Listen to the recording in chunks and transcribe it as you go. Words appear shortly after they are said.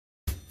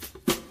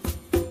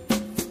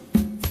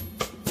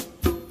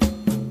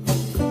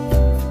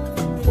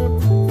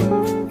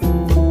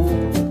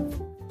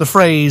The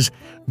phrase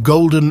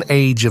 "golden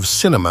age of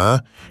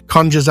cinema"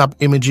 conjures up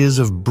images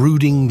of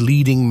brooding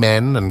leading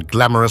men and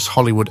glamorous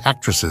Hollywood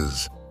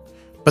actresses.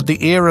 But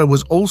the era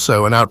was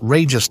also an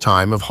outrageous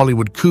time of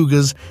Hollywood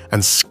cougars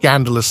and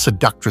scandalous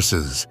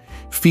seductresses,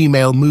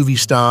 female movie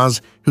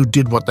stars who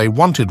did what they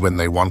wanted when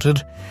they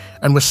wanted,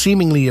 and were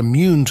seemingly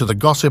immune to the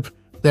gossip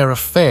their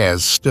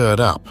affairs stirred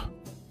up.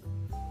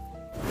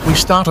 We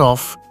start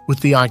off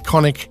with the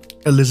iconic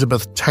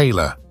Elizabeth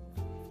Taylor.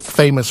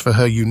 Famous for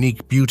her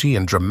unique beauty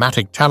and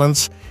dramatic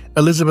talents,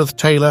 Elizabeth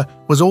Taylor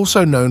was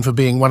also known for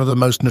being one of the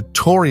most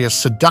notorious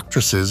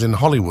seductresses in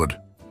Hollywood.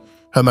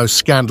 Her most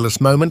scandalous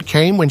moment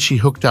came when she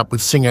hooked up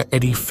with singer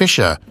Eddie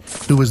Fisher,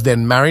 who was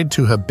then married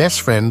to her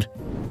best friend,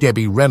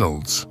 Debbie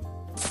Reynolds.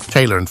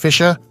 Taylor and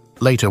Fisher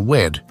later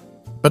wed,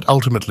 but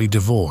ultimately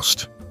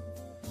divorced.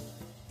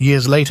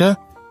 Years later,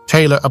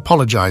 Taylor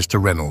apologized to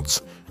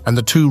Reynolds, and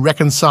the two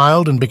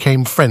reconciled and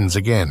became friends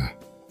again.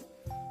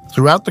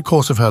 Throughout the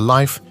course of her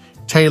life,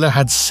 Taylor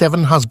had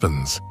 7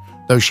 husbands,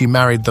 though she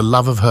married the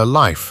love of her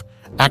life,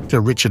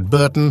 actor Richard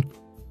Burton,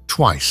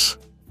 twice.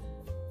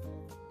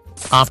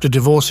 After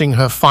divorcing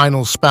her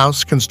final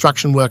spouse,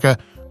 construction worker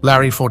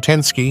Larry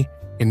Fortensky,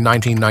 in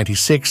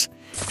 1996,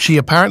 she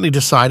apparently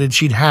decided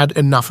she'd had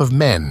enough of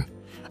men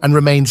and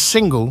remained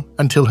single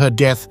until her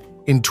death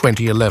in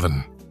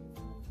 2011.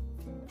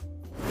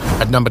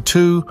 At number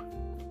 2,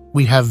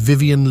 we have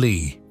Vivien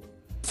Leigh.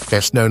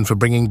 Best known for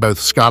bringing both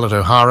Scarlett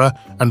O'Hara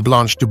and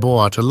Blanche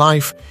DuBois to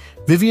life,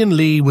 Vivien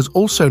Leigh was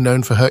also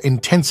known for her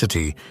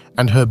intensity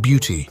and her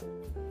beauty.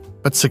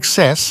 But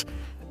success,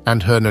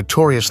 and her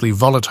notoriously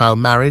volatile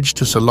marriage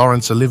to Sir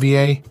Laurence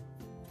Olivier,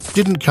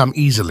 didn't come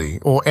easily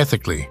or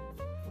ethically.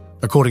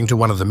 According to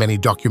one of the many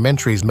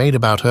documentaries made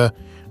about her,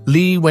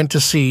 Leigh went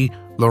to see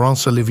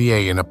Laurence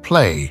Olivier in a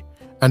play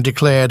and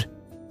declared,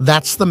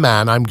 "That's the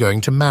man I'm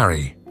going to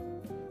marry."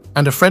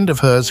 And a friend of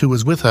hers who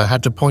was with her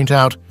had to point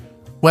out,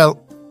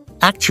 "Well,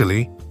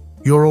 actually,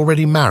 you're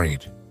already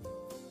married."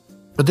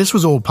 But this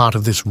was all part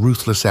of this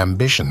ruthless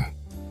ambition.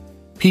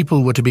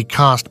 People were to be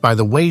cast by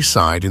the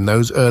wayside in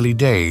those early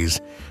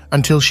days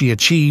until she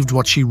achieved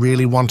what she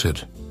really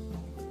wanted.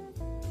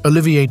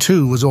 Olivier,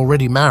 too, was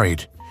already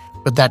married,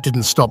 but that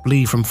didn't stop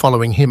Leigh from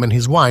following him and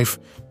his wife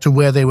to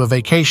where they were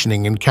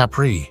vacationing in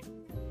Capri.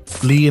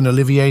 Leigh and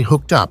Olivier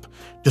hooked up,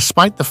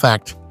 despite the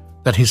fact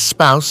that his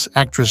spouse,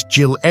 actress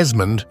Jill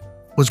Esmond,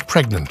 was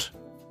pregnant.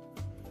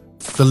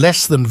 The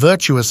less than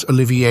virtuous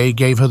Olivier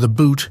gave her the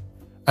boot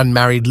and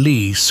married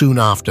Leigh soon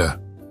after.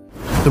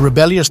 The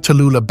rebellious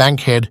Tallulah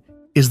Bankhead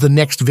is the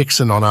next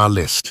vixen on our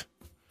list.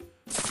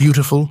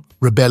 Beautiful,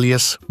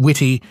 rebellious,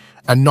 witty,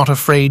 and not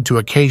afraid to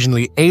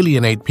occasionally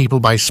alienate people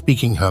by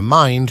speaking her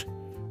mind,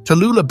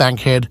 Tallulah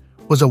Bankhead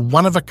was a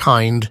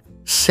one-of-a-kind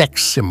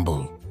sex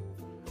symbol.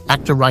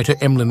 Actor-writer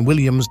Emlyn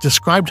Williams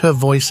described her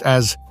voice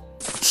as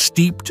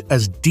steeped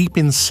as deep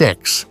in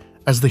sex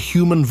as the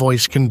human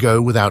voice can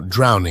go without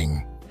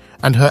drowning,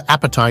 and her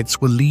appetites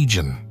were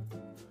legion.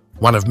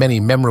 One of many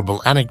memorable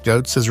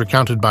anecdotes, as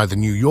recounted by The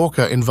New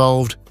Yorker,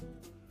 involved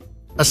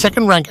a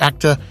second-rank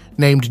actor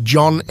named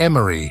John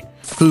Emery,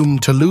 whom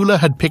Tallulah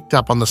had picked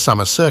up on the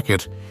summer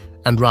circuit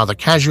and rather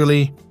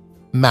casually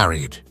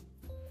married.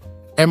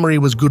 Emery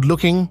was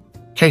good-looking,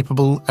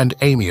 capable, and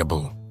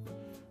amiable.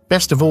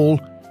 Best of all,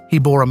 he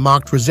bore a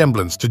marked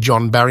resemblance to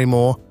John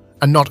Barrymore,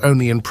 and not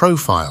only in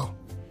profile.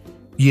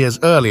 Years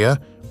earlier,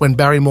 when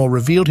Barrymore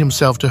revealed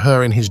himself to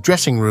her in his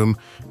dressing room,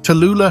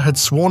 Tallulah had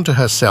sworn to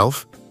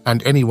herself,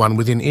 and anyone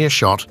within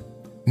earshot,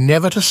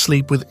 never to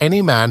sleep with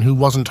any man who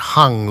wasn't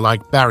hung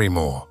like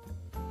Barrymore,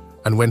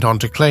 and went on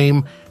to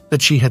claim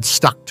that she had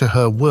stuck to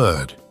her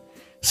word.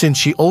 Since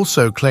she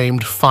also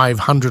claimed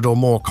 500 or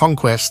more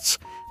conquests,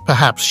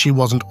 perhaps she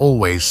wasn't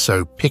always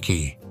so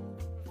picky.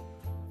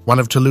 One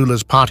of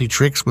Tallulah's party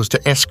tricks was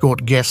to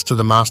escort guests to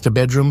the master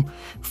bedroom,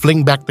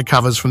 fling back the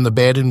covers from the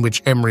bed in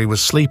which Emery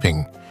was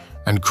sleeping,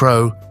 and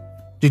crow,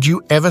 "Did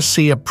you ever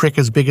see a prick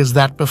as big as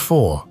that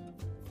before?"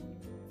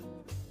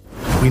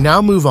 We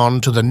now move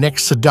on to the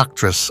next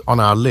seductress on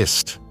our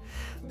list,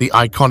 the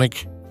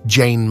iconic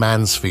Jayne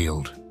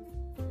Mansfield.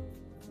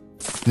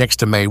 Next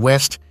to Mae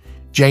West,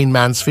 Jayne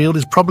Mansfield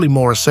is probably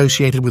more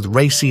associated with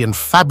racy and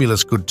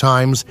fabulous good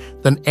times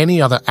than any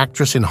other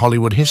actress in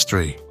Hollywood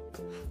history.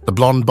 The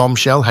blonde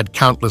bombshell had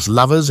countless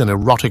lovers and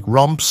erotic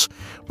romps,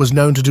 was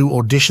known to do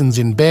auditions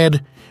in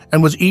bed,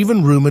 and was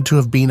even rumored to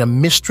have been a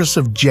mistress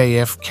of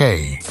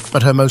JFK.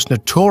 But her most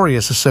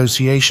notorious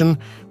association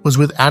was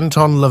with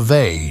Anton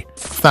LaVey,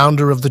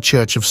 founder of the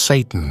Church of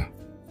Satan.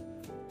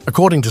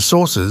 According to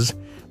sources,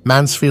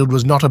 Mansfield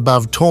was not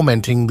above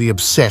tormenting the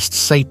obsessed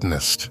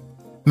Satanist.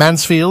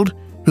 Mansfield,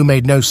 who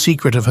made no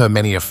secret of her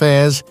many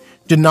affairs,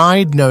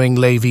 denied knowing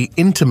LaVey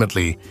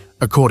intimately.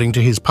 According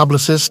to his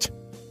publicist,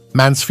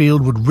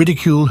 Mansfield would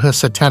ridicule her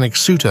satanic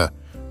suitor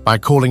by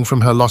calling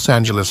from her Los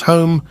Angeles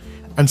home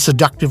and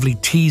seductively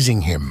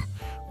teasing him,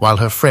 while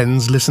her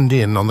friends listened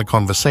in on the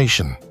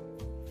conversation.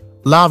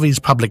 LaVey's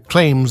public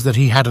claims that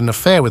he had an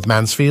affair with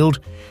Mansfield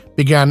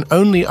began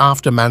only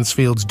after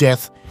Mansfield's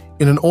death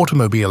in an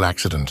automobile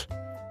accident,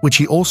 which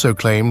he also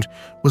claimed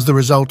was the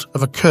result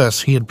of a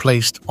curse he had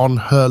placed on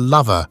her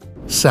lover,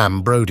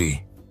 Sam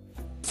Brody.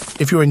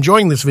 If you're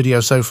enjoying this video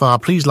so far,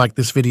 please like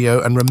this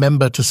video and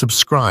remember to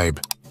subscribe.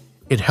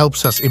 It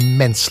helps us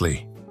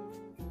immensely.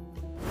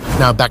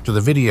 Now back to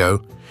the video,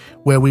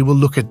 where we will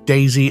look at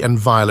Daisy and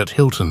Violet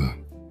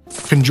Hilton.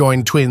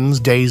 Conjoined twins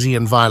Daisy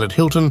and Violet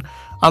Hilton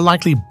are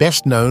likely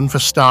best known for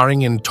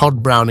starring in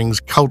Todd Browning's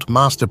cult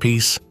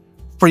masterpiece,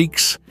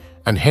 Freaks,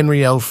 and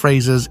Henry L.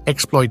 Fraser's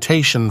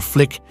exploitation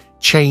flick,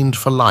 Chained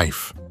for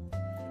Life.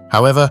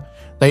 However,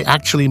 they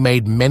actually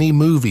made many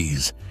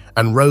movies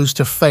and rose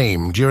to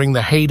fame during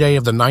the heyday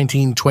of the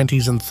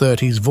 1920s and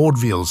 30s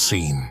vaudeville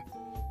scene.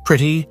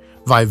 Pretty,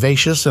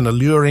 vivacious, and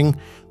alluring,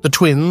 the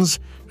twins,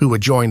 who were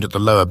joined at the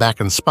lower back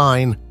and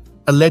spine,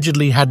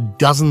 allegedly had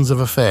dozens of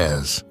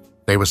affairs.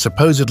 They were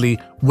supposedly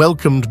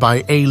welcomed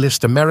by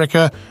A-list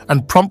America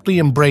and promptly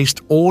embraced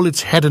all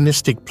its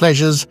hedonistic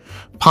pleasures,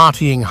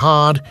 partying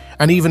hard,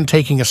 and even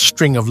taking a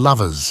string of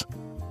lovers.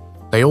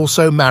 They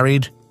also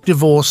married,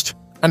 divorced,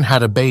 and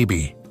had a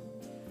baby.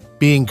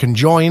 Being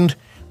conjoined,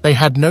 they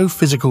had no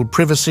physical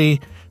privacy,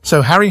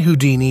 so Harry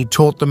Houdini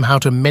taught them how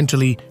to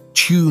mentally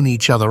tune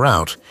each other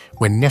out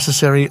when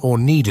necessary or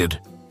needed,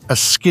 a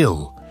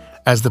skill,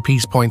 as the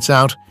piece points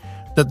out,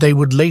 that they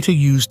would later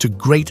use to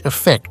great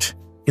effect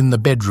in the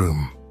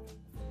bedroom.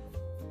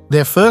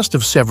 Their first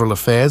of several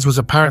affairs was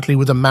apparently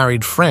with a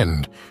married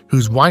friend,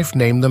 whose wife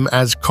named them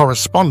as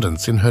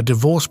correspondents in her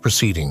divorce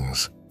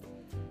proceedings.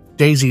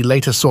 Daisy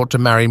later sought to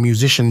marry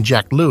musician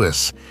Jack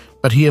Lewis,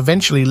 but he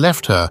eventually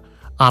left her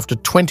after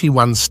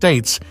 21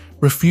 states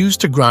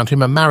refused to grant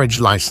him a marriage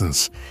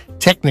license,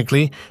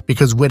 technically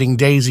because wedding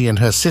Daisy and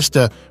her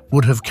sister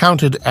would have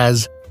counted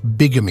as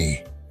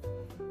bigamy.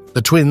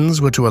 The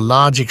twins were to a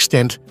large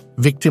extent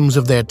victims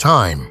of their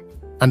time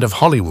and of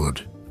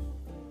Hollywood.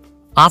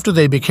 After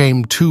they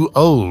became too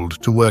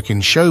old to work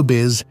in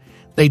showbiz,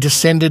 they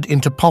descended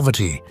into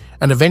poverty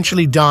and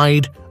eventually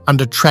died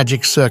under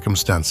tragic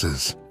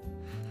circumstances.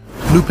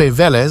 Lupe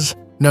Vélez,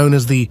 known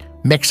as the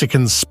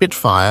Mexican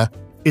Spitfire,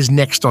 is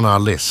next on our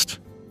list.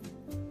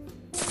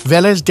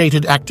 Vélez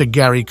dated actor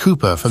Gary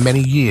Cooper for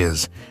many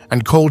years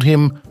and called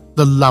him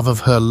the love of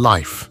her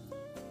life.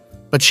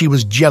 But she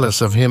was jealous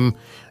of him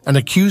and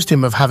accused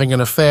him of having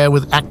an affair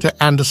with actor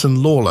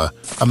Anderson Lawler,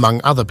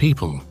 among other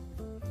people.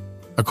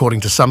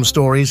 According to some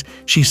stories,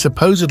 she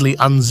supposedly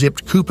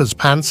unzipped Cooper's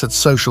pants at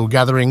social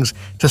gatherings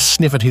to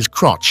sniff at his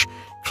crotch,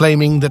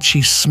 claiming that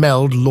she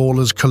smelled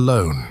Lawler's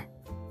cologne.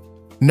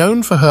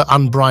 Known for her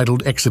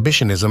unbridled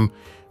exhibitionism,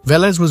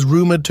 Vélez was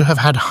rumored to have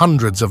had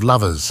hundreds of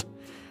lovers,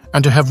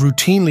 and to have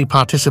routinely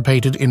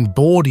participated in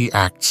bawdy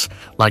acts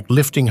like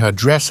lifting her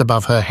dress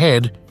above her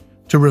head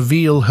to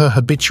reveal her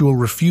habitual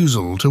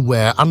refusal to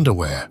wear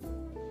underwear.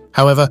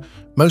 However,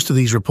 most of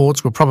these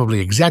reports were probably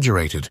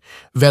exaggerated.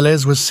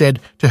 Vélez was said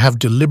to have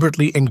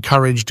deliberately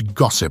encouraged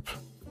gossip.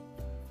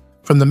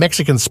 From the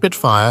Mexican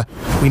Spitfire,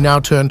 we now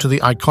turn to the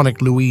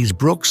iconic Louise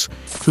Brooks,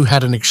 who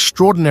had an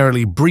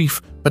extraordinarily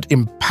brief but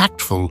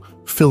impactful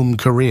film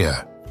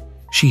career.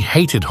 She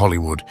hated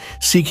Hollywood,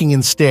 seeking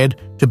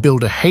instead to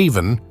build a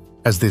haven,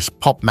 as this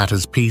Pop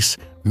Matters piece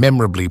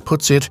memorably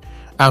puts it,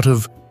 out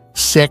of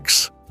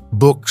sex,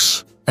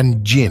 books,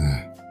 and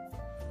gin.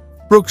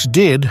 Brooks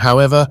did,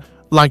 however,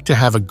 like to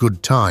have a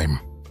good time.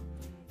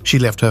 She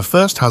left her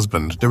first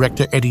husband,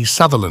 director Eddie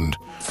Sutherland,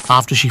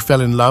 after she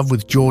fell in love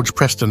with George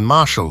Preston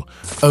Marshall,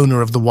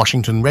 owner of the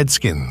Washington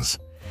Redskins.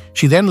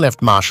 She then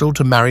left Marshall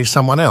to marry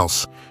someone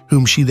else,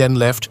 whom she then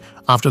left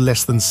after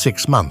less than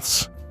 6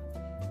 months.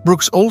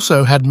 Brooks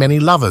also had many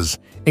lovers,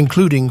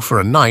 including, for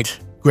a night,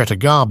 Greta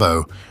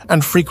Garbo,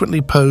 and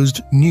frequently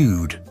posed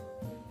nude.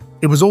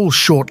 It was all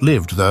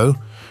short-lived, though.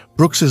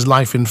 Brooks's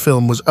life in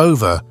film was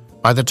over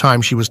by the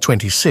time she was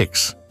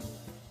 26.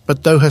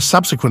 But though her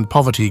subsequent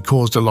poverty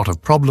caused a lot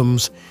of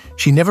problems,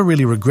 she never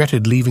really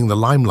regretted leaving the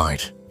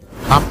limelight.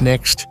 Up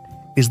next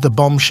is the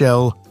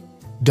bombshell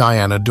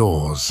Diana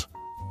Dors.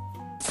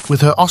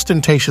 With her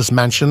ostentatious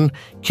mansion,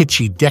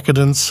 kitschy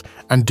decadence,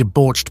 and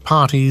debauched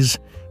parties,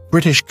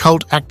 British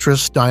cult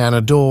actress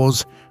Diana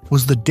Dors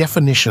was the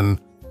definition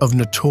of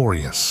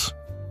notorious.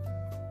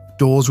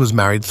 Dors was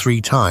married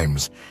 3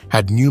 times,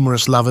 had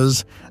numerous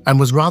lovers, and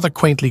was rather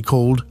quaintly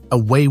called a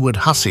wayward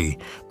hussy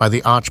by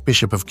the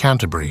Archbishop of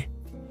Canterbury.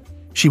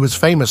 She was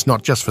famous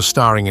not just for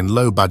starring in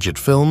low-budget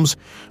films,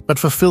 but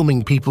for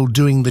filming people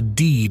doing the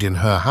deed in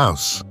her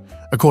house.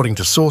 According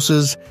to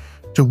sources,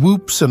 to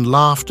whoops and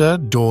laughter,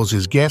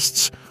 Dors'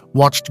 guests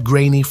watched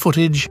grainy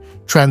footage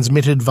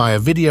transmitted via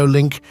video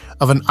link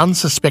of an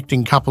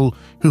unsuspecting couple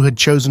who had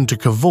chosen to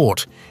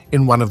cavort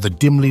in one of the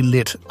dimly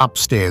lit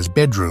upstairs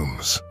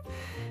bedrooms.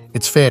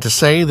 It's fair to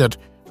say that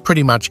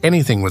pretty much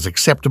anything was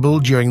acceptable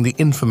during the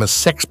infamous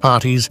sex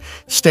parties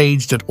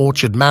staged at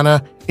Orchard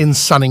Manor in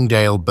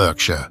Sunningdale,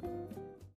 Berkshire.